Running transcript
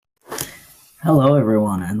Hello,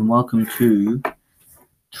 everyone, and welcome to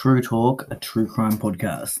True Talk, a true crime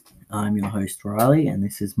podcast. I'm your host, Riley, and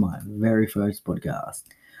this is my very first podcast.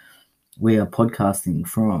 We are podcasting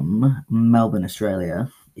from Melbourne,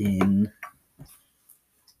 Australia, in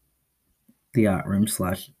the art room /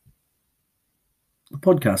 the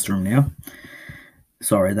podcast room now.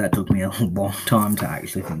 Sorry, that took me a long time to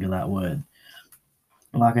actually think of that word.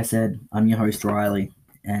 Like I said, I'm your host, Riley,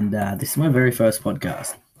 and this is my very first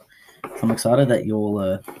podcast. So I'm excited that y'all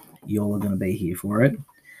are going to be here for it.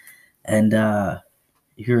 And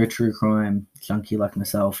if you're a true crime junkie like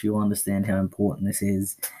myself, you'll understand how important this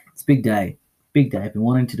is. It's a big day. Big day. I've been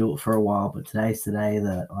wanting to do it for a while, but today's the day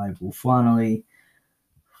that I will finally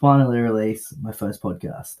release my first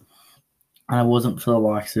podcast. And it wasn't for the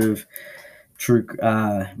likes of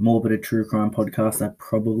Morbid, a true crime podcast, I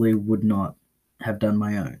probably would not have done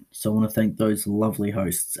my own. So I want to thank those lovely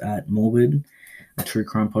hosts at Morbid, a true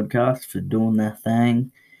crime podcast, for doing their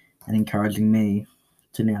thing and encouraging me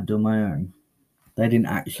to now do my own. They didn't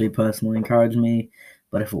actually personally encourage me,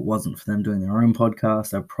 but if it wasn't for them doing their own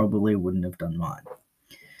podcast, I probably wouldn't have done mine.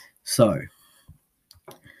 So,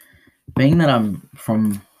 being that I'm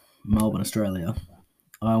from Melbourne, Australia,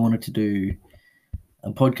 I wanted to do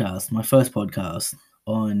a podcast, my first podcast,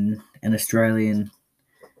 on an Australian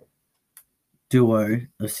duo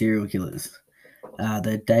of serial killers.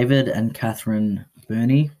 They're David and Catherine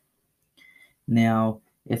Burney. Now,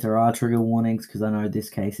 if there are trigger warnings, because I know this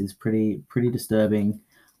case is pretty disturbing,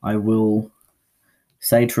 I will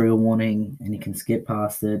say trigger warning, and you can skip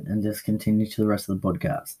past it and just continue to the rest of the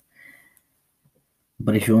podcast.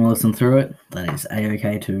 But if you want to listen through it, that is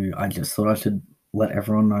A-okay too. I just thought I should let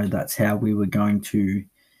everyone know that's how we were going to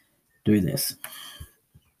do this.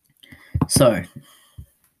 So,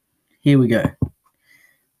 here we go.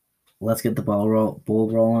 Let's get the ball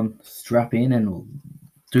rolling, strap in, and we'll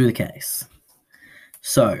do the case.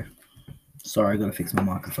 So, sorry, I got to fix my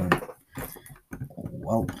microphone.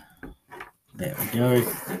 Well, there we go.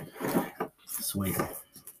 Sweet.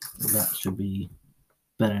 That should be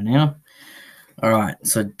better now. All right,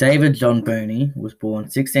 so David John Burney was born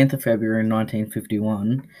 16th of February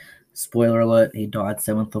 1951. Spoiler alert, he died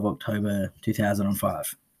 7th of October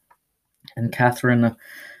 2005. And Catherine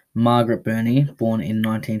Margaret Burney, born in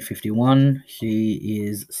 1951. She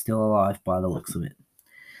is still alive by the looks of it.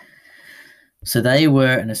 So they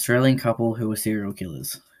were an Australian couple who were serial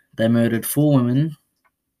killers. They murdered 4 women,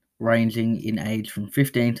 ranging in age from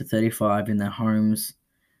 15 to 35 in their home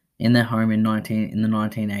in the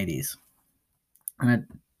 1980s.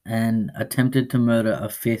 And attempted to murder a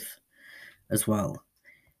 5th as well.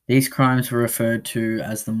 These crimes were referred to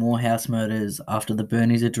as the Moorhouse murders after the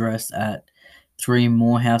Burneys' address at 3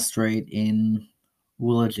 Moorhouse Street in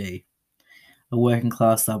Woolajee, a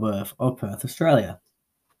working-class suburb of Perth, Australia.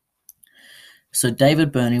 So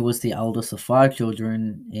David Burney was the eldest of 5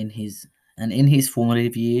 children in his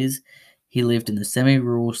formative years. He lived in the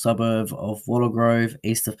semi-rural suburb of Wattlegrove,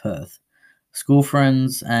 east of Perth. School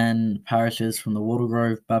friends and parishes from the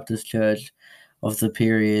Wattlegrove Baptist Church of the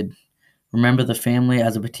period remember the family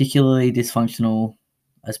as particularly dysfunctional.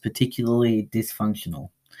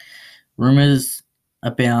 Rumors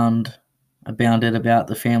abounded about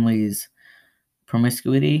the family's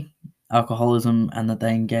promiscuity, alcoholism, and that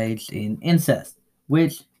they engaged in incest,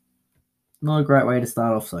 which not a great way to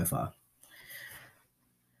start off so far.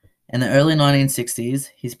 In the early 1960s,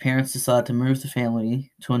 his parents decided to move the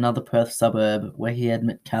family to another Perth suburb where he had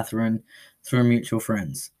met Catherine through mutual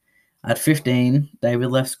friends. At 15,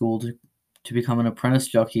 David left school to become an apprentice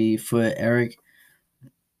jockey for Eric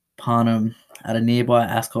Parnham at a nearby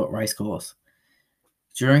Ascot racecourse.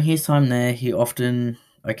 During his time there, he often,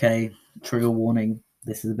 trigger warning,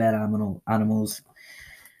 this is about animals.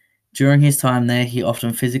 During his time there, he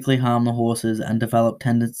often physically harmed the horses and developed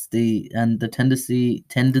tendencies of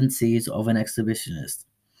an exhibitionist.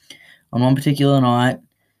 On one particular night,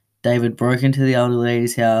 David broke into the elder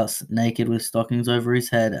lady's house naked with stockings over his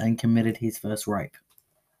head and committed his first rape.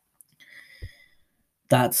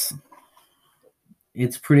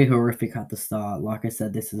 It's pretty horrific at the start. Like I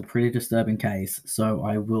said, this is a pretty disturbing case, so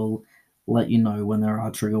I will let you know when there are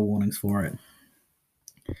trigger warnings for it.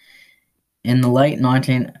 In the late I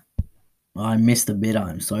missed a bit,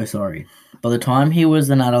 I'm so sorry. By the time he was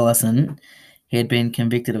an adolescent, he had been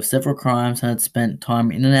convicted of several crimes and had spent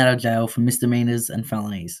time in and out of jail for misdemeanors and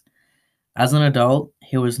felonies. As an adult,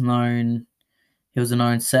 he was a known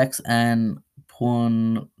sex and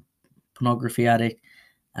pornography addict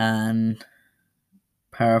and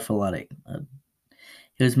paraphiletic.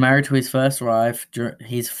 He was married to his first wife during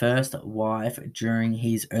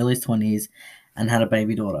his early 20s and had a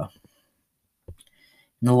baby daughter.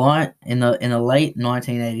 In the late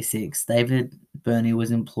 1986, David Burney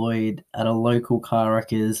was employed at a local car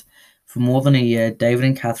wreckers. For more than a year, David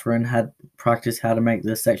and Catherine had practiced how to make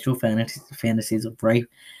the sexual fantasies of rape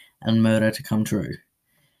and murder to come true.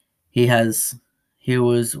 He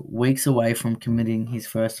was weeks away from committing his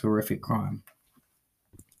first horrific crime.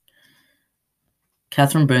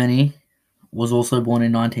 Catherine Burney was also born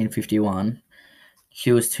in 1951.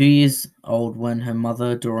 She was 2 years old when her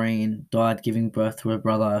mother, Doreen, died giving birth to her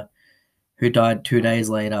brother, who died 2 days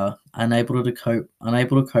later. Unable to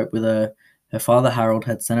cope with her father, Harold,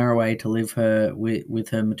 had sent her away to live with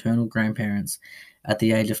her maternal grandparents at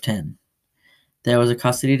the age of 10. There was a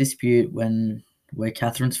custody dispute where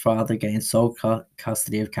Catherine's father gained sole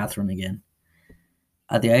custody of Catherine again.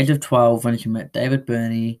 At the age of 12, when she met David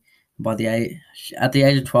Burney, at the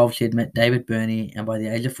age of 12, she had met David Burney, and by the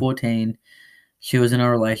age of 14, she was in a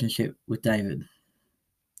relationship with David.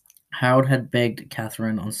 Harold had begged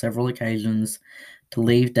Catherine on several occasions to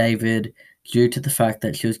leave David due to the fact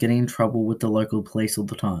that she was getting in trouble with the local police all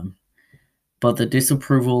the time. But the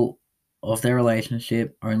disapproval of their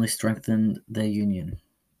relationship only strengthened their union.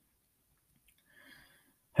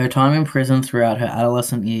 Her time in prison throughout her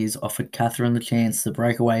adolescent years offered Catherine the chance to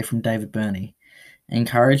break away from David Burney.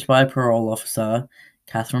 Encouraged by a parole officer,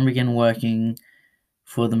 Catherine began working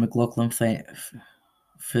for the McLaughlin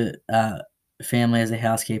family as a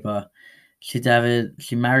housekeeper. She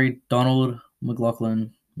married Donald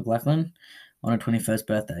McLaughlin on her 21st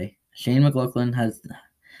birthday. She and McLaughlin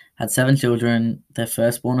had 7 children. Their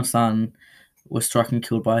firstborn, a son, was struck and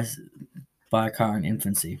killed by a car in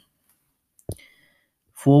infancy.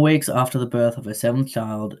 4 weeks after the birth of her 7th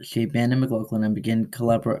child, she abandoned McLaughlin and began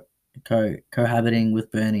cohabiting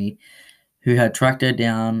with Burney, who had tracked her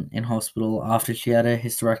down in hospital after she had a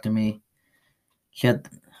hysterectomy.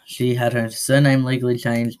 She had her surname legally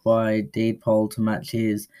changed by deed poll to match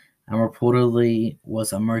his, and reportedly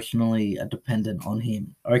was emotionally dependent on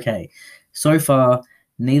him. Okay, so far,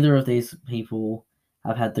 neither of these people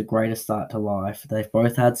have had the greatest start to life. They've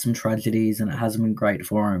both had some tragedies, and it hasn't been great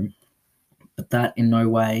for them. But that in no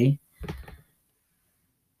way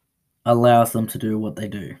allows them to do what they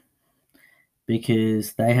do,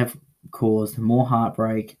 because they have caused more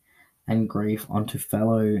heartbreak and grief onto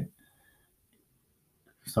fellow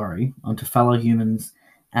humans,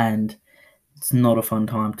 and it's not a fun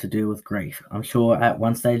time to deal with grief. I'm sure at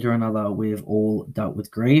one stage or another we've all dealt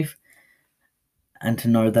with grief, and to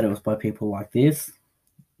know that it was by people like this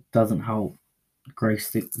doesn't help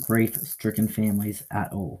grief-stricken families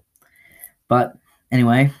at all. But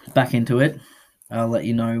anyway, back into it. I'll let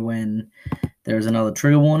you know when there is another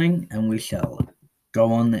trigger warning, and we shall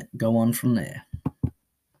go on from there.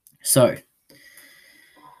 So,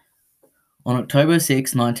 on October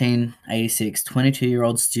 6, 1986,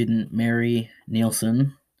 22-year-old student Mary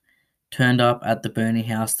Nielsen turned up at the Burney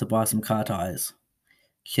house to buy some car tires.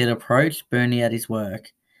 She had approached Burney at his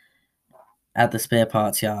work at the spare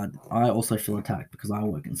parts yard. I also feel attacked because I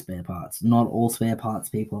work in spare parts. Not all spare parts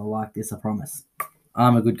people are like this, I promise.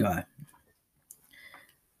 I'm a good guy.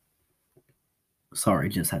 Sorry,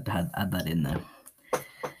 just had to add that in there.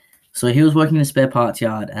 So he was working in the spare parts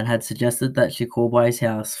yard and had suggested that she call by his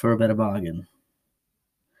house for a better bargain.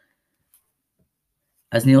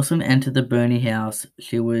 As Nielsen entered the Burney house,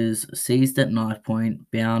 she was seized at knife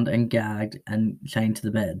point, bound and gagged, and chained to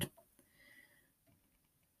the bed.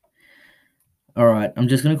 Alright, I'm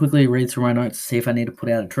just going to quickly read through my notes to see if I need to put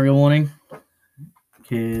out a trigger warning,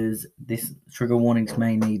 because this trigger warnings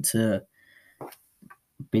may need to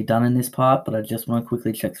be done in this part, but I just want to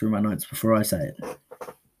quickly check through my notes before I say it.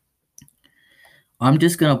 I'm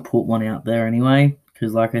just going to put one out there anyway,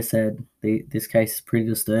 because like I said, this case is pretty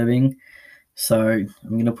disturbing, so I'm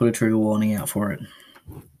going to put a trigger warning out for it.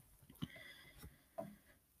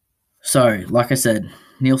 So, like I said,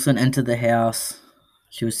 Nielsen entered the house.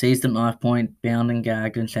 She was seized at knife point, bound and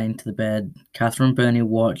gagged, and chained to the bed. Catherine Burney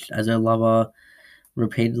watched as her lover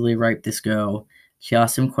repeatedly raped this girl. She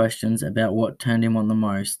asked him questions about what turned him on the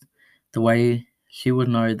most, the way she would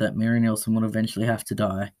know that Mary Nielsen would eventually have to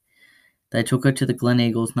die. They took her to the Glen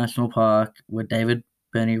Eagles National Park, where David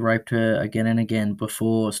Burney raped her again and again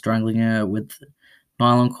before strangling her with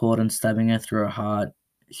nylon cord and stabbing her through her heart.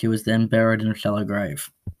 She was then buried in a shallow grave.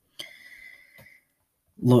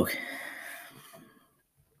 Look,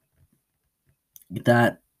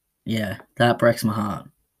 that breaks my heart,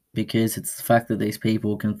 because it's the fact that these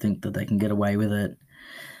people can think that they can get away with it,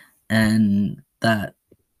 and that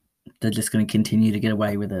they're just going to continue to get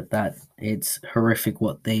away with it. That it's horrific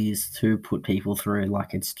what these two put people through.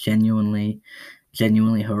 Like, it's genuinely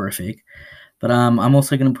horrific. But I'm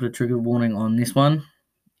also going to put a trigger warning on this one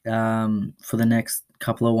for the next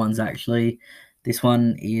couple of ones actually. This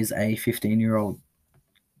one is a 15-year-old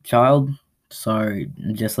child, so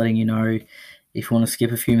just letting you know, if you want to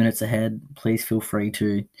skip a few minutes ahead, please feel free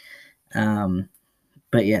to.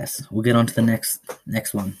 But yes, we'll get on to the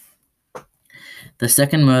next one. The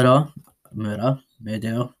second murder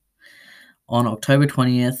on October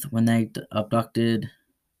 20th, when they abducted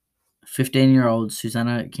 15-year-old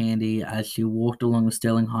Susanna Candy as she walked along the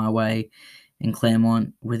Sterling Highway in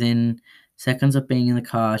Claremont. Within seconds of being in the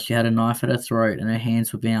car, she had a knife at her throat and her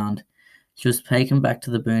hands were bound. She was taken back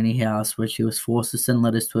to the Burney house, where she was forced to send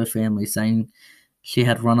letters to her family saying she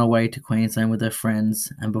had run away to Queensland with her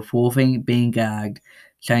friends, and before being gagged,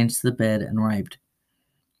 chained to the bed and raped.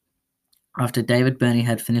 After David Burney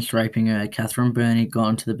had finished raping her, Catherine Burney got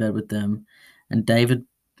into the bed with them, and David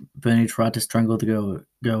Burney tried to strangle the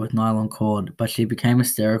girl with nylon cord, but she became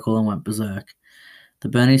hysterical and went berserk. The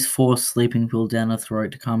Burneys forced sleeping pill down her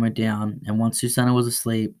throat to calm her down, and once Susanna was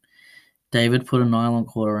asleep, David put a nylon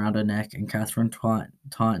cord around her neck, and Catherine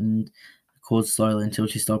tightened the cord slowly until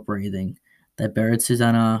she stopped breathing. They buried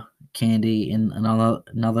Susanna Candy in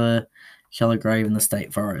another shallow grave in the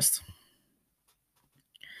state forest.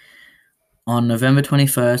 On November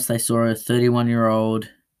 21st, they saw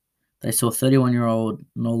 31-year-old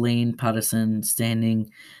Norleen Patterson standing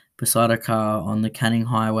beside her car on the Canning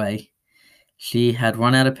Highway. She had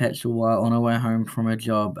run out of petrol while on her way home from her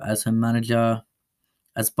job as bar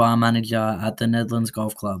manager at the Nedlands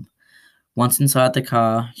Golf Club. Once inside the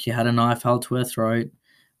car, she had a knife held to her throat,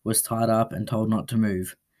 was tied up, and told not to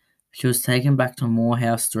move. She was taken back to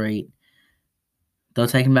Morehouse Street. She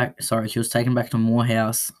was taken back to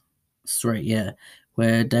Morehouse Street,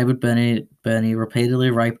 where David Burney repeatedly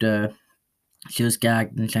raped her. She was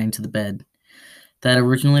gagged and chained to the bed. They had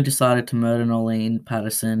originally decided to murder Norleen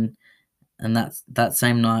Patterson and that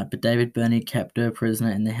same night, but David Burney kept her prisoner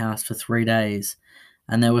in the house for 3 days,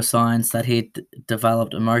 and there were signs that he had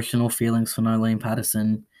developed emotional feelings for Norleen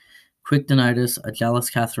Patterson. Quick to notice, a jealous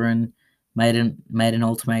Catherine made an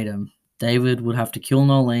ultimatum. David would have to kill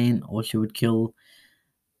Norleen, or she would kill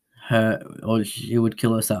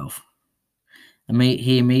herself.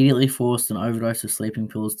 He immediately forced an overdose of sleeping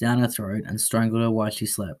pills down her throat and strangled her while she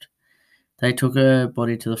slept. They took her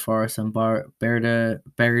body to the forest and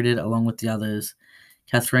buried it along with the others.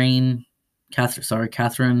 Catherine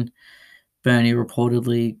Burney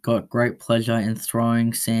reportedly got great pleasure in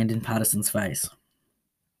throwing sand in Patterson's face.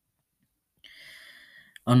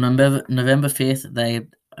 On November 5th, they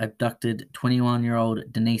abducted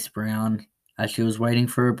 21-year-old Denise Brown as she was waiting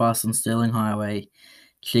for a bus on Sterling Highway.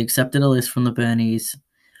 She accepted a lift from the Burneys.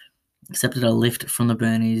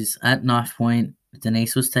 At knife point,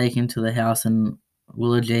 Denise was taken to the house in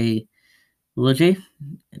Willagee,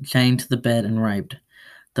 chained to the bed and raped.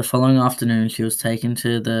 The following afternoon, she was taken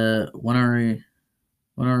to the Wanneroo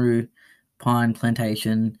Pine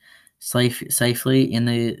Plantation. Safely in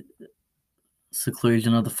the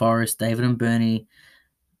seclusion of the forest, David Burney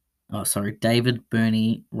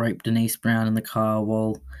raped Denise Brown in the car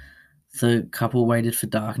while the couple waited for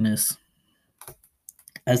darkness.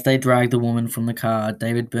 As they dragged the woman from the car,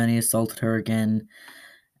 David Burney assaulted her again,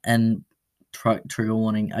 and trigger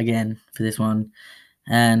warning again for this one,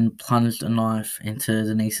 and plunged a knife into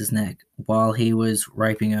Denise's neck while he was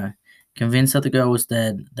raping her. Convinced that the girl was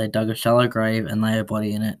dead, they dug a shallow grave and lay her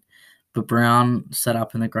body in it. But Brown sat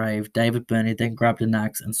up in the grave. David Burney then grabbed an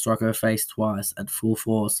axe and struck her face twice at full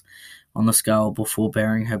force on the skull before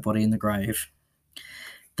burying her body in the grave.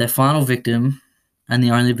 Their final victim, and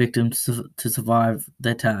the only victim to survive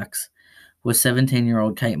the attacks, was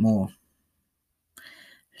 17-year-old Kate Moore.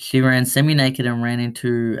 She ran semi-naked and ran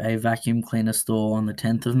into a vacuum cleaner store on the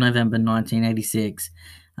 10th of November 1986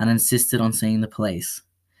 and insisted on seeing the police.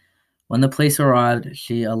 When the police arrived,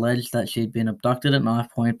 she alleged that she had been abducted at knife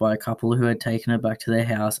point by a couple who had taken her back to their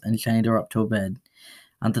house and chained her up to a bed,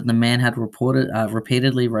 and that the man had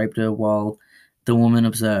repeatedly raped her while the woman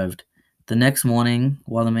observed. The next morning,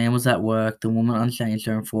 while the man was at work, the woman unchained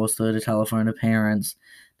her and forced her to telephone her parents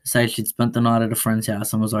to say she'd spent the night at a friend's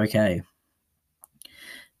house and was okay.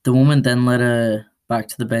 The woman then led her back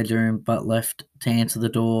to the bedroom but left to answer the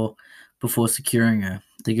door before securing her.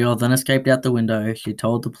 The girl then escaped out the window. She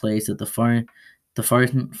told the police that the phone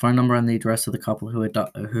number and the address of the couple who had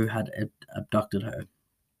abducted her.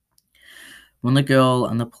 When the girl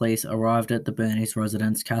and the police arrived at the Burney's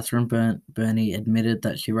residence, Catherine Burney admitted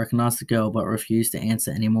that she recognized the girl but refused to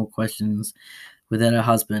answer any more questions without her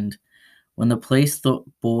husband. When the police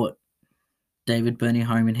brought David Burney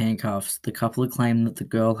home in handcuffs, the couple claimed that the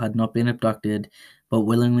girl had not been abducted but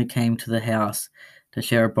willingly came to the house to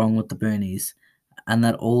share a bong with the Burneys, and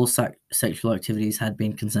that all sexual activities had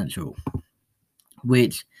been consensual.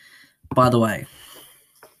 which, by the way,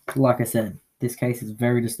 like I said, this case is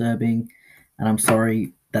very disturbing, and I'm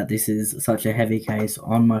sorry that this is such a heavy case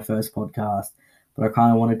on my first podcast, but I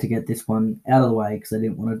kind of wanted to get this one out of the way because I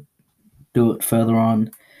didn't want to do it further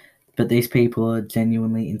on. But these people are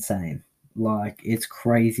genuinely insane. Like, it's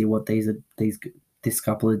crazy what this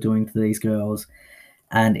couple are doing to these girls,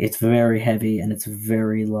 and it's very heavy and it's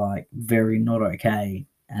very not okay.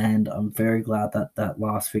 And I'm very glad that that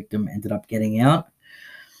last victim ended up getting out.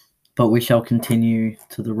 But we shall continue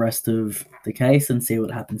to the rest of the case and see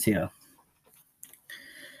what happens here.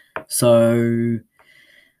 So,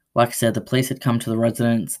 like I said, the police had come to the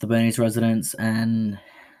Bernies residence, and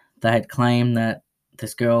they had claimed that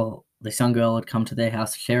this young girl had come to their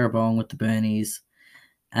house to share a bong with the Bernies.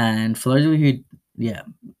 And for those of you who,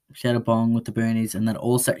 shared a bong with the Bernies, and that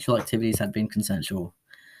all sexual activities had been consensual.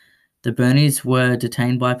 The Bernies were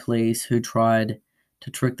detained by police who tried to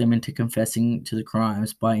trick them into confessing to the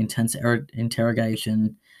crimes by intense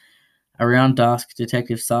interrogation. Around dusk,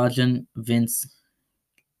 Detective Sergeant Vince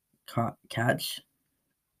Catch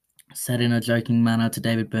said in a joking manner to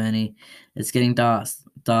David Birnie, "It's getting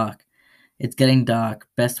dark. It's getting dark.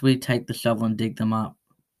 Best we take the shovel and dig them up."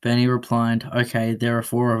 Birnie replied, "Okay, there are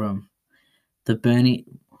 4 of them."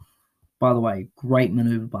 By the way, great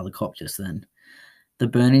maneuver by the cop just then. The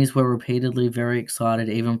Bernies were repeatedly very excited,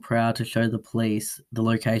 even proud to show the police the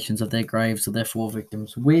locations of their graves of their 4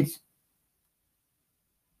 victims, which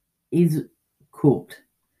is cooked.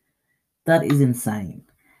 That is insane.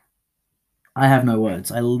 I have no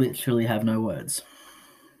words. I literally have no words.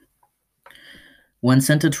 When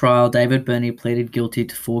sent to trial, David Birnie pleaded guilty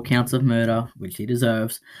to 4 counts of murder, which he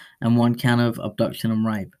deserves, and 1 count of abduction and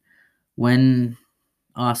rape. When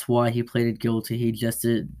asked why he pleaded guilty, he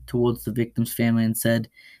gestured towards the victim's family and said,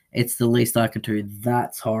 "It's the least I could do."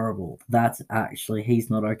 That's horrible. He's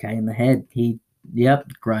not okay in the head.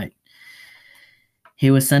 Great.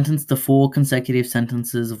 He was sentenced to 4 consecutive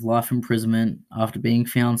sentences of life imprisonment after being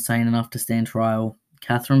found sane enough to stand trial.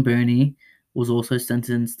 Catherine Birnie was also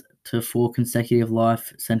sentenced to 4 consecutive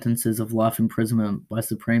life sentences of life imprisonment by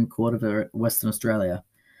Supreme Court of Western Australia.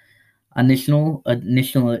 Initially,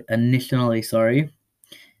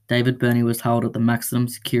 David Birnie was held at the maximum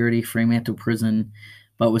security Fremantle prison,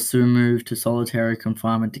 but was soon moved to solitary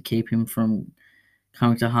confinement to keep him from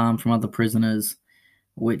coming to harm from other prisoners,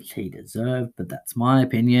 which he deserved, but that's my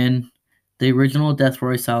opinion. The original death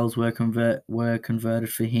row cells were converted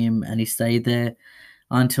for him, and he stayed there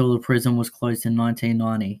until the prison was closed in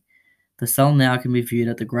 1990. The cell now can be viewed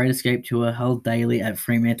at the Great Escape Tour held daily at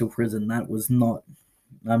Fremantle Prison.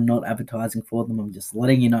 I'm not advertising for them, I'm just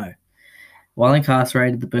letting you know. While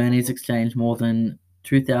incarcerated, the Bernies exchanged more than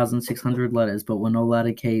 2,600 letters, but were not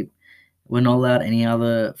allowed any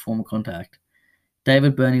other form of contact.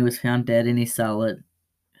 David Birnie was found dead in his cell at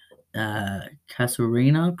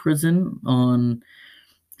Casuarina Prison on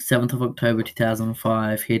 7th of October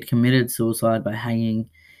 2005. He had committed suicide by hanging.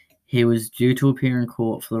 He was due to appear in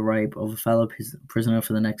court for the rape of a fellow prisoner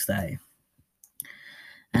for the next day.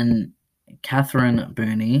 And Catherine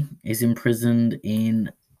Birnie is imprisoned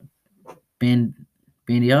in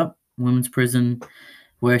Bendiup Women's Prison,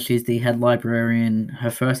 where she's the head librarian. Her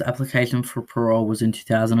first application for parole was in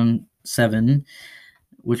 2007,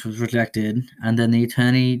 which was rejected, and then the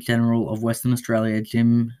Attorney General of Western Australia,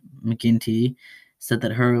 Jim McGinty, said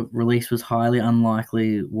that her release was highly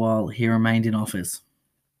unlikely while he remained in office.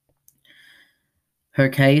 Her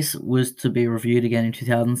case was to be reviewed again in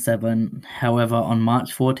 2007. However, on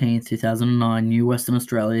March 14, 2009, new Western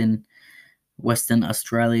Australian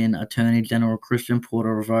Attorney General Christian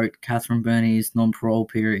Porter revoked Catherine Birnie's non-parole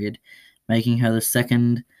period, making her the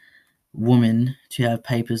second woman to have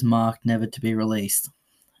papers marked never to be released.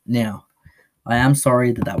 Now, I am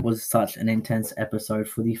sorry that was such an intense episode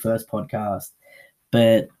for the first podcast,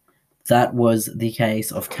 but that was the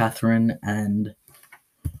case of Catherine and...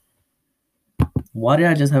 Why did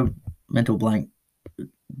I just have mental blank?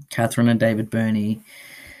 Catherine and David Birnie,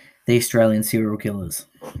 the Australian serial killers.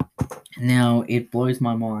 Now, it blows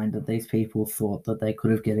my mind that these people thought that they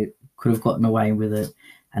could have gotten away with it,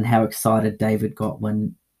 and how excited David got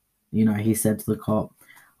when, he said to the cop,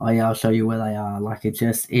 "Oh yeah, I'll show you where they are." Like, I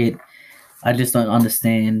just don't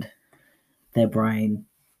understand their brain.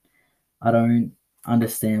 I don't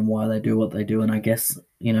understand why they do what they do, and I guess,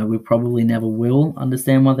 we probably never will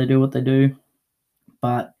understand why they do what they do.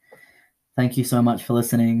 But thank you so much for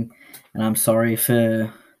listening, and I'm sorry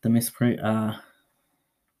for the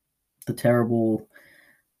the terrible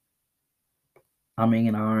umming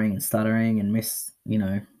and ahhing and stuttering and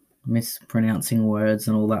mispronouncing words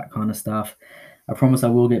and all that kind of stuff. I promise I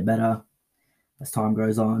will get better as time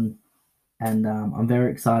goes on, And I'm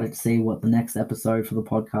very excited to see what the next episode for the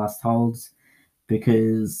podcast holds,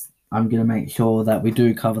 because I'm going to make sure that we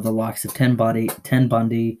do cover the likes of Ted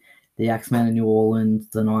Bundy, the Axeman in New Orleans,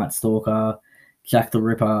 the Night Stalker, Jack the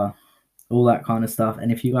Ripper, all that kind of stuff.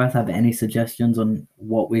 And if you guys have any suggestions on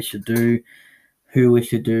what we should do, who we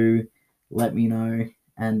should do, let me know,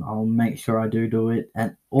 and I'll make sure I do it.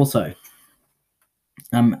 And also,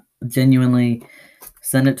 genuinely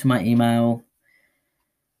send it to my email.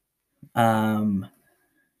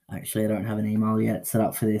 Actually, I don't have an email yet set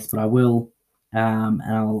up for this, but I will, and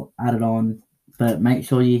I'll add it on. But make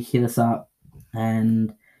sure you hit us up,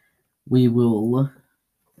 and we will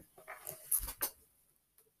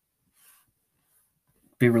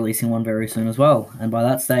be releasing one very soon as well. And by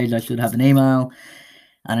that stage, I should have an email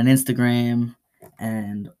and an Instagram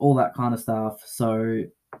and all that kind of stuff. So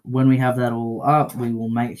when we have that all up, we will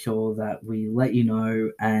make sure that we let you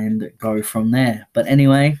know and go from there. But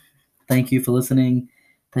anyway, thank you for listening.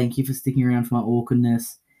 Thank you for sticking around for my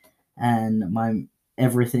awkwardness and my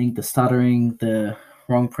everything, the stuttering, the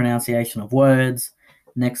wrong pronunciation of words.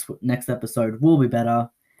 Next episode will be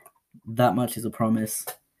better. That much is a promise.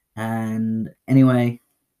 And anyway,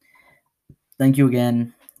 thank you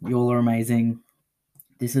again. You all are amazing.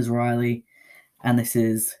 This is Riley, and this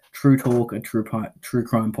is True Talk, a true crime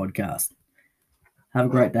podcast. Have a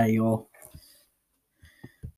great day, you all.